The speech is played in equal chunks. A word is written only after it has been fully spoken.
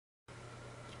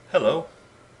Hello.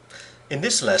 In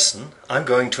this lesson, I'm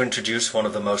going to introduce one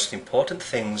of the most important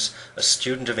things a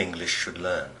student of English should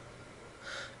learn.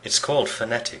 It's called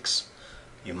phonetics.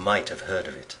 You might have heard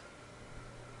of it.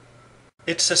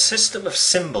 It's a system of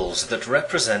symbols that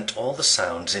represent all the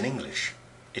sounds in English.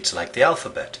 It's like the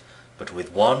alphabet, but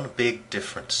with one big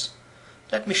difference.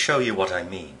 Let me show you what I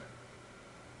mean.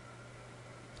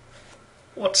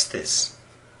 What's this?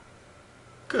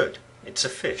 Good, it's a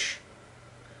fish.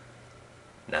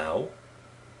 Now,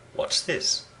 what's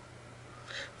this?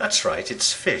 That's right,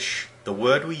 it's fish, the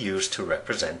word we use to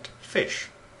represent fish.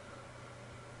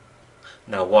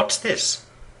 Now what's this?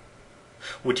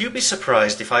 Would you be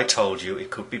surprised if I told you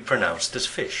it could be pronounced as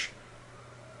fish?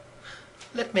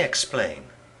 Let me explain.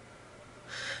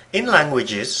 In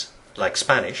languages, like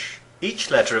Spanish,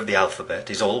 each letter of the alphabet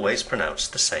is always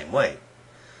pronounced the same way.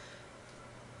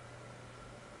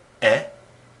 E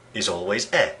is always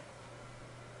E.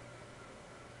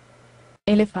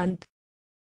 Elephant.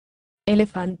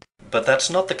 Elephant. But that's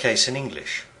not the case in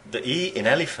English. The E in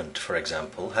elephant, for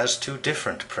example, has two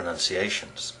different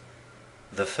pronunciations.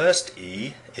 The first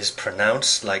E is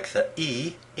pronounced like the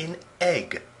E in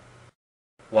egg,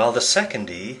 while the second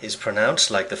E is pronounced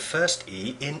like the first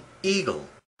E in eagle.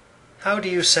 How do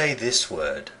you say this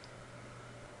word?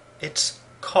 It's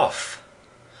cough.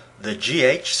 The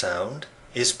GH sound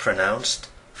is pronounced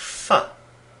F.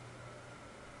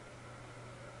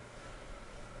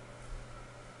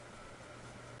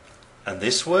 And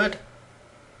this word?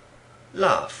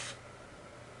 Laugh.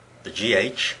 The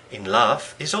GH in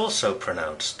laugh is also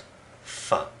pronounced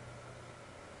F.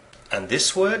 And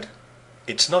this word?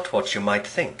 It's not what you might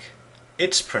think.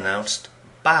 It's pronounced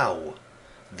bow.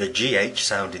 The GH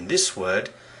sound in this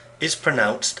word is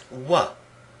pronounced W,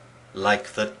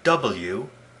 like the W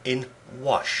in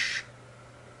wash.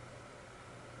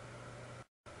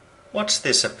 What's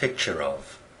this a picture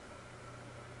of?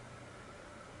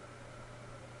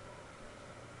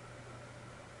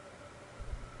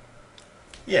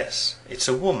 Yes, it's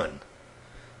a woman.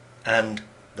 And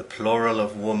the plural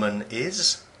of woman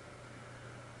is?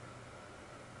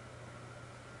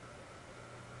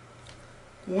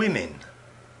 Women.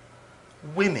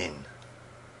 Women.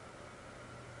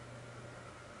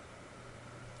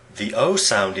 The O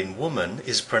sound in woman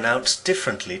is pronounced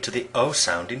differently to the O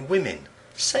sound in women.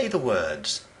 Say the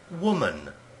words woman,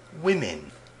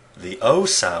 women. The O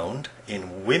sound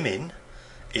in women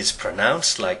is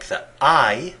pronounced like the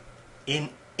I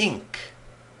in ink.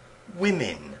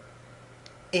 Women.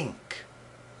 Ink.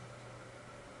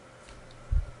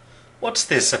 What's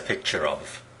this a picture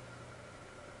of?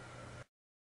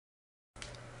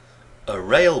 A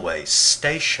railway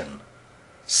station.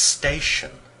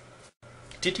 Station.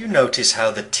 Did you notice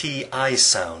how the TI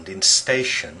sound in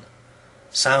station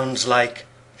sounds like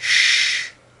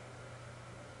sh?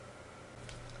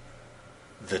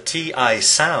 The TI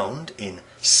sound in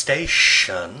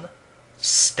station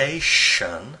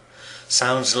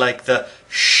sounds like the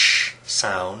sh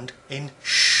sound in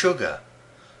sugar.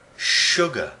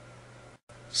 Sugar.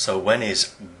 So when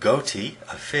is goatee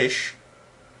a fish?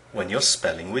 When you're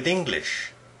spelling with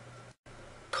English.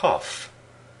 Cough.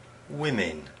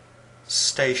 Women.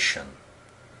 Station.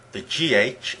 The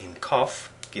GH in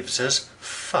cough gives us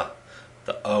F.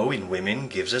 The O in women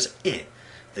gives us I.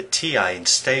 The TI in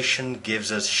station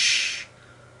gives us sh.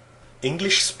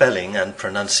 English spelling and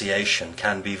pronunciation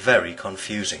can be very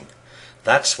confusing.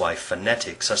 That's why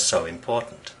phonetics are so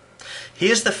important.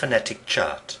 Here's the phonetic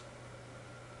chart.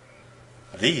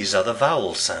 These are the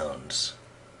vowel sounds.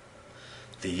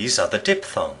 These are the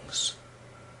diphthongs.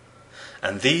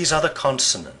 And these are the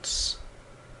consonants.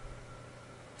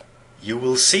 You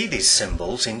will see these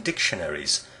symbols in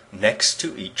dictionaries next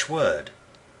to each word.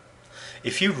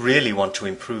 If you really want to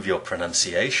improve your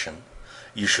pronunciation,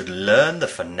 you should learn the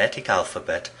phonetic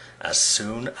alphabet as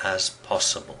soon as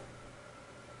possible.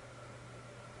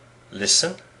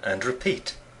 Listen and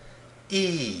repeat.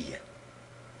 E,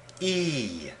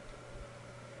 E,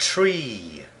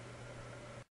 tree.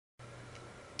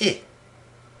 I,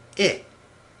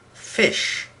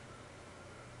 fish.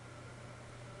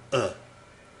 Bull,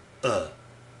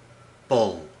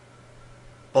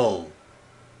 bull.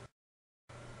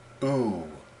 Ooh,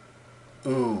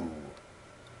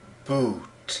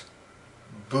 boot,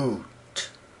 boot.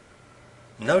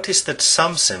 Notice that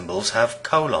some symbols have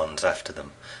colons after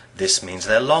them. This means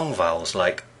they're long vowels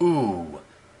like oo,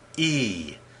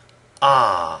 e,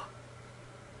 ah.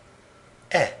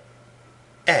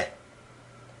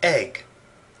 Egg,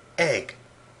 egg.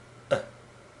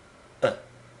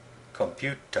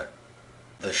 Computer.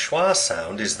 The schwa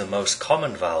sound is the most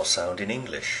common vowel sound in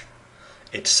English.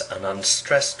 It's an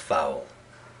unstressed vowel.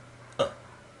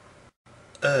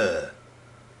 er,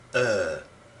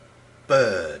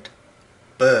 bird,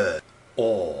 bird,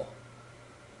 or,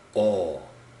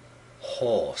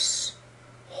 horse,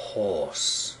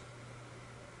 horse.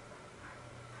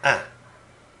 A,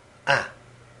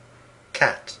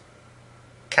 cat,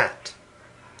 cat.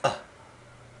 Up,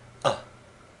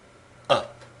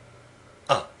 up,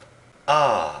 up.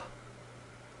 Ah,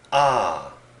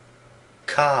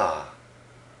 car,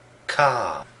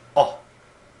 car. Oh,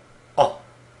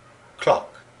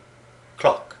 clock,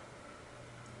 clock.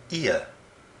 Ear,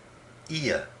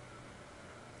 ear,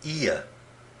 ear,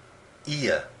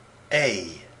 ear.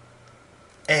 A,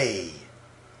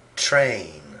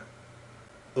 train.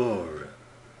 Ur,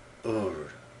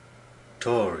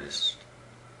 tourist.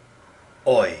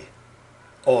 Oi,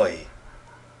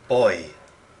 boy.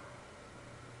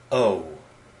 O,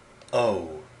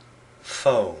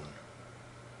 phone.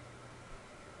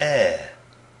 Air,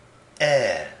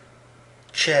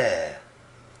 chair.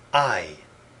 I,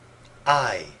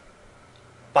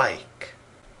 bike.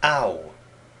 Ow,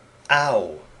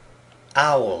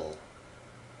 owl.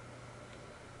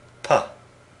 P,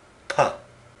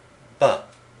 b,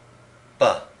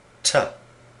 t,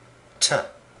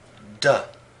 d,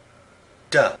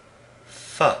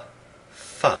 f,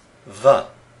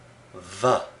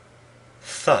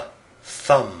 v,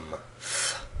 thumb,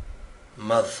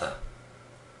 mother.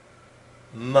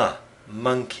 M,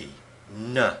 monkey.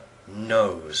 N,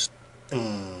 nose.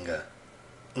 Ng,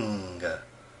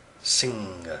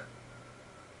 singer.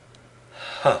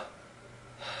 H,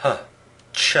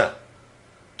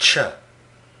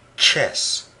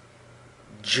 chess.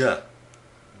 J,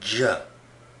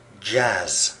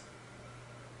 jazz.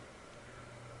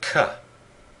 K,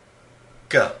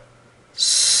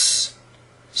 s,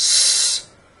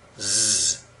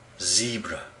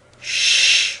 zebra.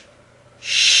 Sh,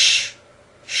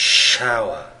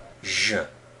 shower. J,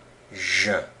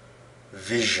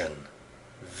 vision.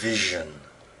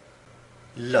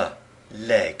 L,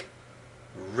 leg.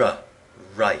 R,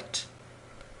 right.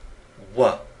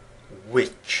 W,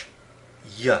 witch.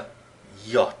 Y,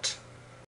 yacht.